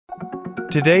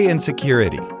Today in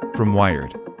Security from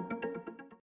Wired.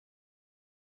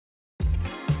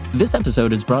 This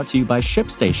episode is brought to you by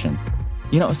ShipStation.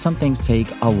 You know, some things take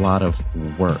a lot of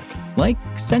work, like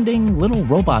sending little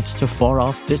robots to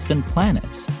far-off distant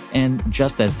planets. And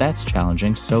just as that's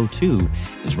challenging, so too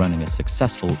is running a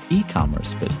successful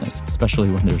e-commerce business,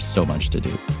 especially when there's so much to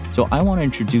do. So I want to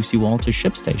introduce you all to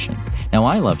ShipStation. Now,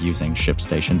 I love using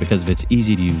ShipStation because of its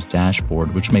easy-to-use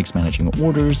dashboard, which makes managing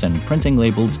orders and printing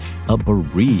labels a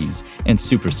breeze and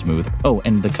super smooth. Oh,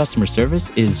 and the customer service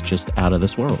is just out of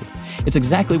this world. It's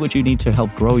exactly what you need to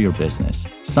help grow your business.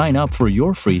 Sign up for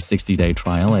your free 60-day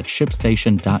trial at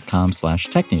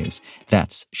shipstation.com/technews.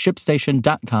 That's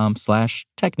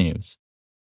shipstation.com/technews.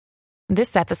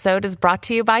 This episode is brought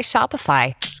to you by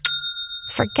Shopify.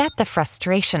 Forget the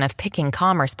frustration of picking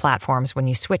commerce platforms when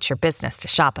you switch your business to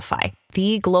Shopify,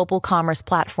 the global commerce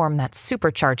platform that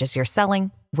supercharges your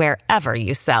selling wherever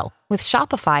you sell. With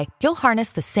Shopify, you'll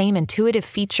harness the same intuitive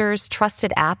features,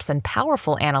 trusted apps, and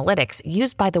powerful analytics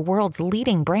used by the world's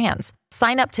leading brands.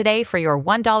 Sign up today for your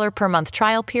 $1 per month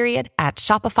trial period at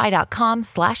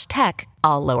shopify.com/tech,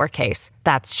 all lowercase.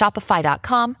 That's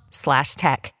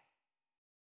shopify.com/tech.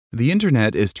 The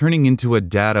internet is turning into a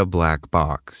data black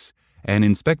box, and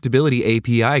Inspectability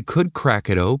API could crack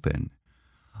it open.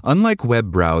 Unlike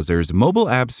web browsers, mobile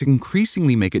apps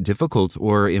increasingly make it difficult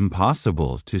or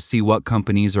impossible to see what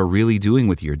companies are really doing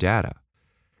with your data.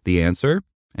 The answer?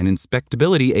 An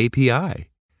Inspectability API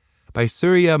by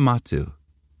Surya Mattu.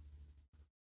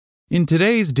 In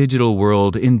today's digital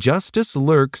world, injustice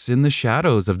lurks in the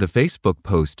shadows of the Facebook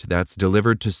post that's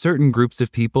delivered to certain groups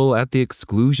of people at the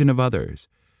exclusion of others.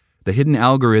 The hidden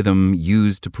algorithm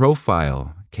used to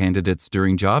profile candidates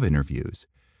during job interviews,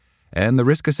 and the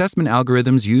risk assessment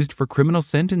algorithms used for criminal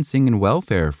sentencing and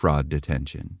welfare fraud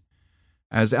detention.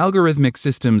 As algorithmic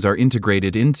systems are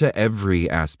integrated into every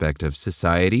aspect of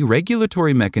society,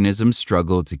 regulatory mechanisms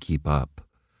struggle to keep up.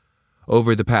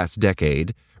 Over the past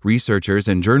decade, researchers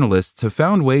and journalists have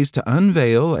found ways to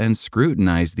unveil and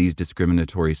scrutinize these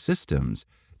discriminatory systems,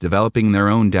 developing their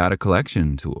own data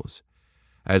collection tools.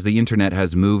 As the internet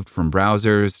has moved from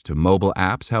browsers to mobile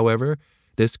apps, however,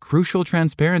 this crucial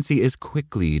transparency is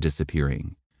quickly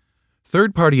disappearing.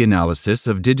 Third-party analysis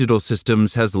of digital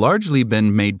systems has largely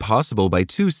been made possible by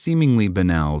two seemingly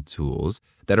banal tools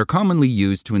that are commonly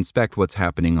used to inspect what's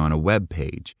happening on a web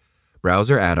page: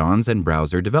 browser add-ons and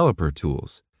browser developer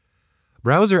tools.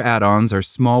 Browser add-ons are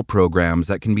small programs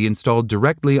that can be installed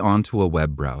directly onto a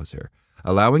web browser,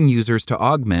 allowing users to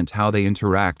augment how they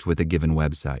interact with a given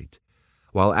website.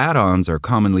 While add-ons are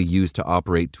commonly used to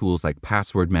operate tools like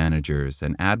password managers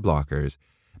and ad blockers,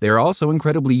 they are also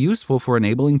incredibly useful for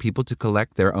enabling people to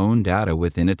collect their own data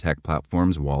within a tech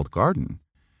platform's walled garden.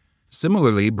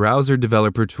 Similarly, browser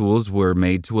developer tools were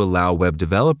made to allow web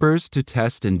developers to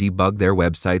test and debug their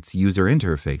websites' user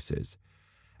interfaces.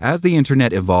 As the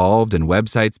internet evolved and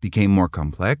websites became more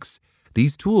complex,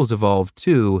 these tools evolved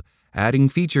too, adding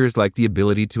features like the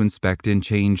ability to inspect and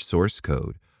change source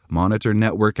code, monitor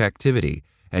network activity,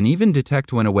 and even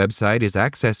detect when a website is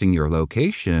accessing your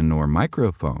location or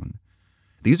microphone.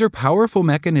 These are powerful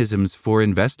mechanisms for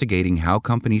investigating how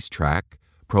companies track,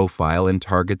 profile, and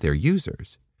target their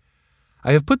users.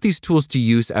 I have put these tools to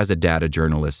use as a data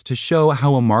journalist to show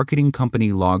how a marketing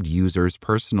company logged users'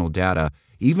 personal data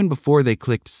even before they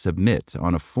clicked submit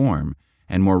on a form,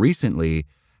 and more recently,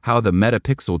 how the Meta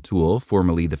Pixel tool,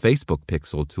 formerly the Facebook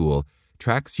Pixel tool,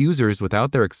 tracks users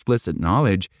without their explicit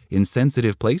knowledge in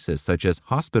sensitive places such as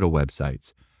hospital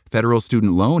websites, federal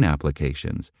student loan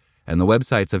applications, and the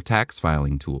websites of tax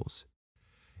filing tools.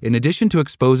 In addition to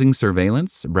exposing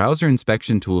surveillance, browser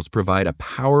inspection tools provide a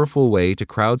powerful way to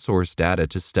crowdsource data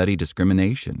to study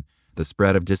discrimination, the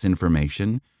spread of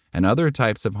disinformation, and other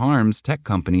types of harms tech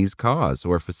companies cause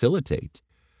or facilitate.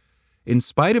 In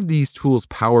spite of these tools'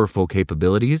 powerful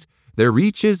capabilities, their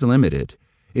reach is limited.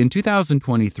 In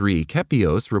 2023,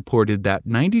 Kepios reported that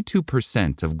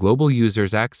 92% of global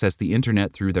users access the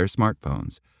internet through their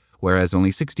smartphones, whereas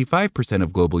only 65%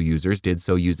 of global users did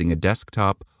so using a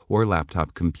desktop or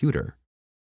laptop computer.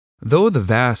 Though the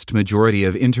vast majority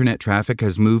of internet traffic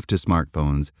has moved to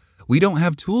smartphones, we don't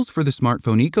have tools for the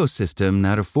smartphone ecosystem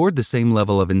that afford the same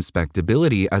level of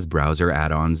inspectability as browser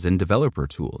add-ons and developer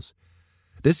tools.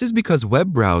 This is because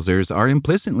web browsers are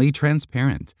implicitly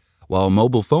transparent, while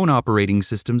mobile phone operating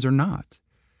systems are not.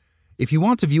 If you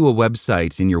want to view a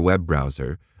website in your web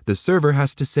browser, the server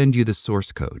has to send you the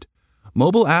source code.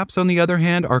 Mobile apps, on the other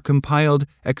hand, are compiled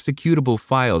executable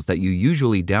files that you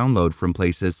usually download from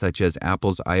places such as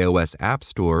Apple's iOS App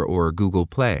Store or Google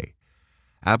Play.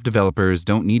 App developers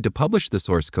don't need to publish the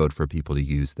source code for people to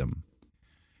use them.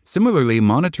 Similarly,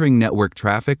 monitoring network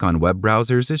traffic on web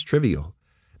browsers is trivial.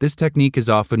 This technique is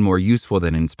often more useful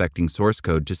than inspecting source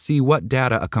code to see what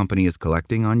data a company is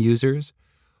collecting on users.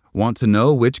 Want to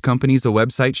know which companies a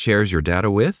website shares your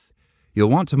data with? You'll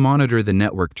want to monitor the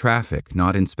network traffic,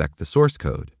 not inspect the source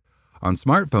code. On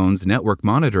smartphones, network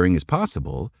monitoring is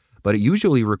possible, but it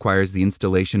usually requires the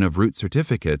installation of root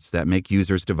certificates that make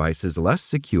users' devices less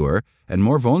secure and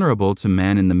more vulnerable to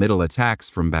man-in-the-middle attacks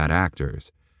from bad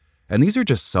actors. And these are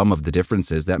just some of the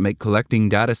differences that make collecting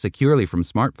data securely from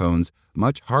smartphones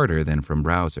much harder than from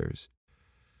browsers.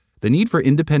 The need for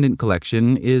independent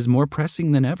collection is more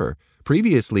pressing than ever.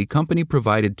 Previously,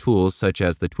 company-provided tools such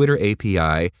as the Twitter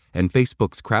API and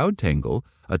Facebook's CrowdTangle,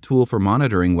 a tool for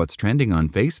monitoring what's trending on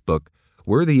Facebook,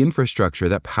 were the infrastructure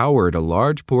that powered a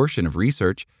large portion of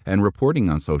research and reporting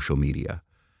on social media.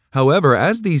 However,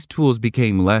 as these tools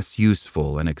became less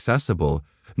useful and accessible,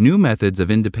 new methods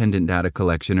of independent data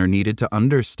collection are needed to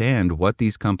understand what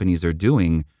these companies are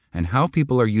doing and how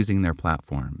people are using their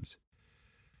platforms.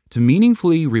 To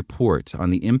meaningfully report on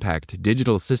the impact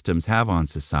digital systems have on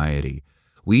society,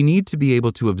 we need to be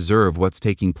able to observe what's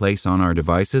taking place on our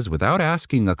devices without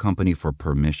asking a company for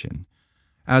permission.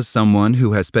 As someone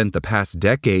who has spent the past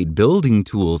decade building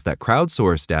tools that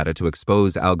crowdsource data to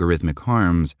expose algorithmic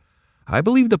harms, I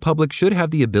believe the public should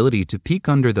have the ability to peek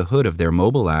under the hood of their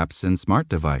mobile apps and smart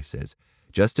devices,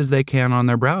 just as they can on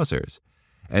their browsers.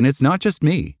 And it's not just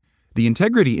me. The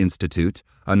Integrity Institute,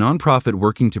 a nonprofit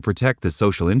working to protect the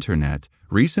social internet,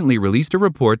 recently released a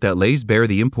report that lays bare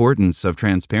the importance of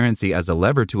transparency as a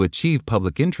lever to achieve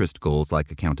public interest goals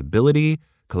like accountability,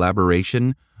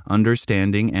 collaboration,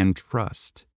 understanding, and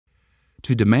trust.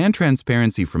 To demand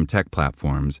transparency from tech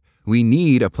platforms, we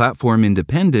need a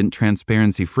platform-independent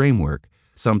transparency framework,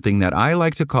 something that I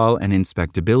like to call an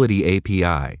Inspectability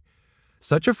API.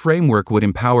 Such a framework would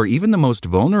empower even the most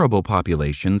vulnerable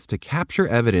populations to capture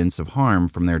evidence of harm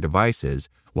from their devices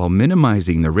while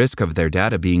minimizing the risk of their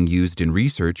data being used in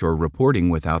research or reporting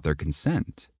without their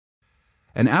consent.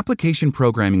 An application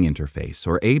programming interface,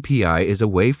 or API, is a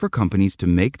way for companies to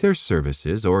make their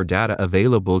services or data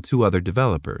available to other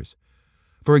developers.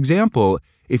 For example,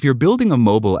 if you're building a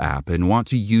mobile app and want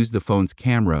to use the phone's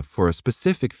camera for a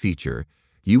specific feature,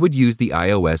 you would use the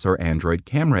iOS or Android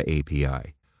Camera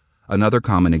API. Another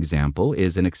common example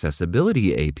is an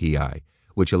Accessibility API,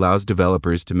 which allows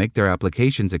developers to make their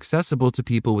applications accessible to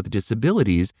people with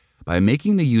disabilities by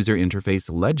making the user interface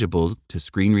legible to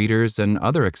screen readers and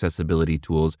other accessibility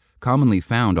tools commonly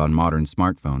found on modern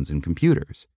smartphones and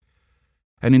computers.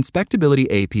 An Inspectability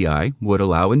API would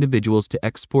allow individuals to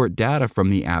export data from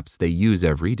the apps they use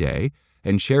every day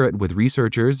and share it with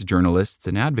researchers, journalists,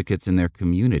 and advocates in their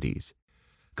communities.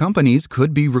 Companies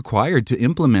could be required to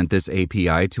implement this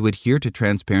API to adhere to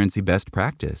transparency best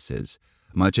practices,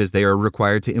 much as they are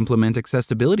required to implement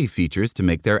accessibility features to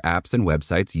make their apps and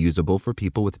websites usable for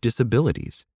people with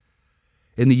disabilities.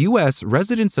 In the U.S.,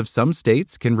 residents of some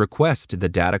states can request the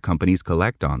data companies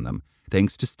collect on them,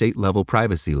 thanks to state-level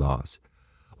privacy laws.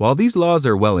 While these laws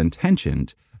are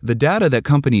well-intentioned, the data that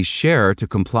companies share to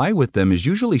comply with them is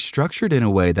usually structured in a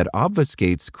way that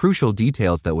obfuscates crucial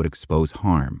details that would expose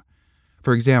harm.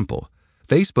 For example,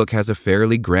 Facebook has a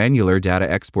fairly granular data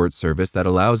export service that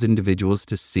allows individuals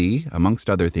to see, amongst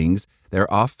other things,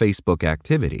 their off-Facebook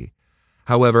activity.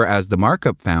 However, as the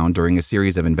markup found during a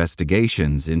series of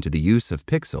investigations into the use of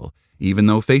Pixel, even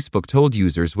though Facebook told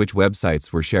users which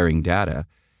websites were sharing data,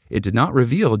 it did not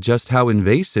reveal just how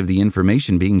invasive the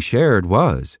information being shared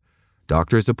was.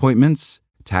 Doctor's appointments,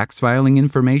 tax filing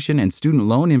information, and student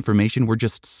loan information were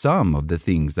just some of the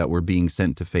things that were being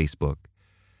sent to Facebook.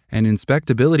 An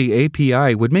Inspectability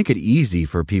API would make it easy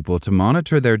for people to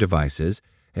monitor their devices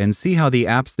and see how the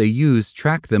apps they use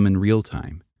track them in real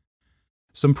time.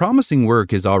 Some promising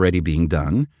work is already being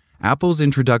done. Apple's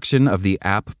introduction of the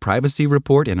App Privacy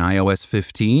Report in iOS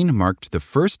 15 marked the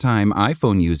first time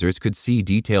iPhone users could see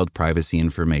detailed privacy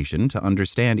information to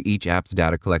understand each app's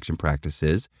data collection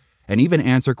practices and even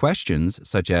answer questions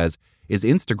such as, "Is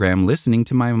Instagram listening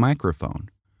to my microphone?"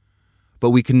 But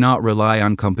we cannot rely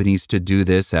on companies to do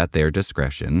this at their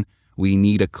discretion. We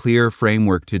need a clear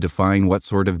framework to define what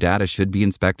sort of data should be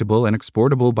inspectable and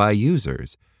exportable by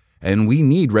users. And we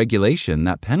need regulation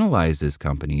that penalizes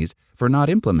companies for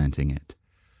not implementing it.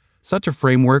 Such a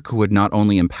framework would not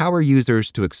only empower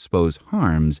users to expose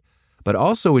harms, but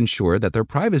also ensure that their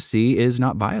privacy is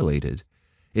not violated.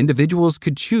 Individuals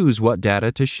could choose what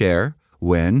data to share,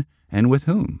 when, and with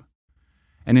whom.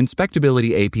 An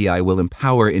Inspectability API will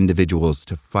empower individuals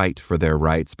to fight for their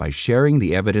rights by sharing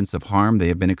the evidence of harm they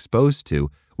have been exposed to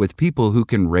with people who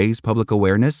can raise public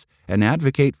awareness and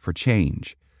advocate for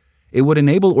change. It would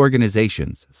enable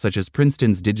organizations, such as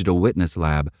Princeton's Digital Witness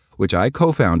Lab, which I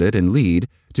co-founded and lead,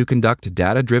 to conduct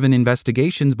data-driven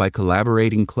investigations by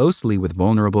collaborating closely with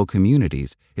vulnerable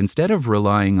communities instead of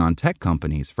relying on tech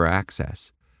companies for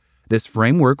access. This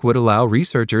framework would allow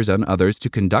researchers and others to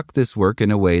conduct this work in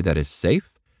a way that is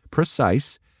safe,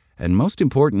 precise, and most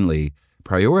importantly,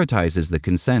 prioritizes the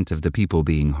consent of the people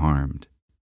being harmed.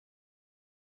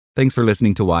 Thanks for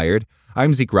listening to Wired.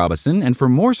 I'm Zeke Robison, and for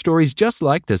more stories just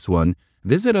like this one,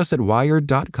 visit us at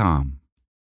wired.com.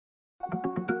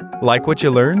 Like what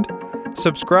you learned?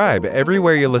 Subscribe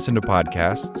everywhere you listen to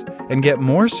podcasts and get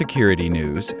more security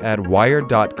news at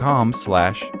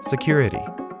wired.com/security.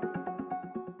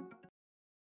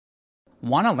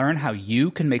 Want to learn how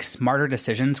you can make smarter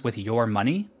decisions with your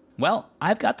money? Well,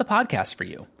 I've got the podcast for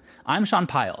you. I'm Sean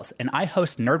Piles, and I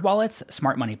host NerdWallet's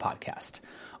Smart Money Podcast.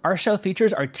 Our show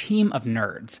features our team of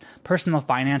nerds, personal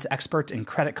finance experts in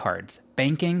credit cards,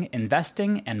 banking,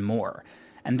 investing, and more.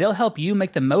 And they'll help you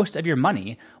make the most of your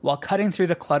money while cutting through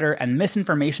the clutter and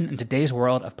misinformation in today's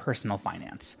world of personal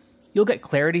finance. You'll get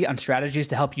clarity on strategies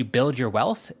to help you build your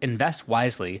wealth, invest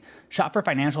wisely, shop for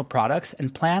financial products,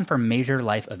 and plan for major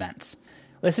life events.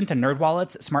 Listen to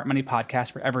NerdWallet's Smart Money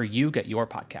Podcast wherever you get your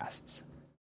podcasts.